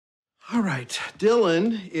All right,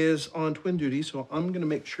 Dylan is on twin duty, so I'm gonna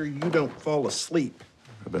make sure you don't fall asleep.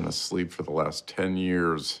 I've been asleep for the last 10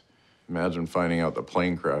 years. Imagine finding out the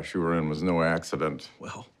plane crash you were in was no accident.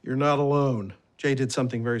 Well, you're not alone. Jay did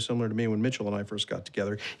something very similar to me when Mitchell and I first got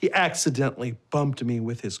together. He accidentally bumped me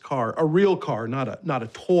with his car, a real car, not a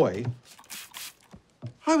toy.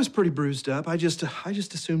 I was pretty bruised up. I just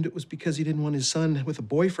assumed it was because he didn't want his son with a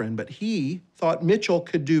boyfriend, but he thought Mitchell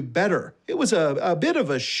could do better. It was a bit of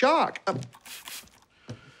a shock.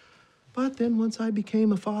 But then once I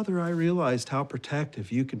became a father, I realized how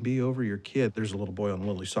protective you can be over your kid. There's a little boy on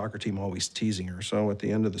Lily's soccer team always teasing her, so at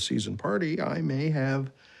the end of the season party, I may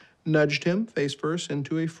have nudged him face first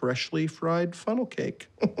into a freshly fried funnel cake.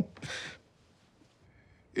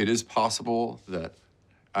 It is possible that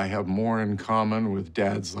I have more in common with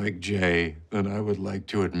dads like Jay than I would like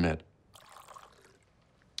to admit.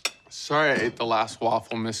 Sorry I ate the last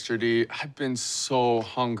waffle, Mr. D. I've been so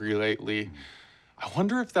hungry lately. I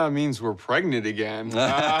wonder if that means we're pregnant again.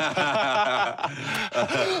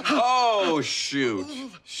 Oh, shoot.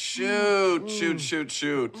 Shoot.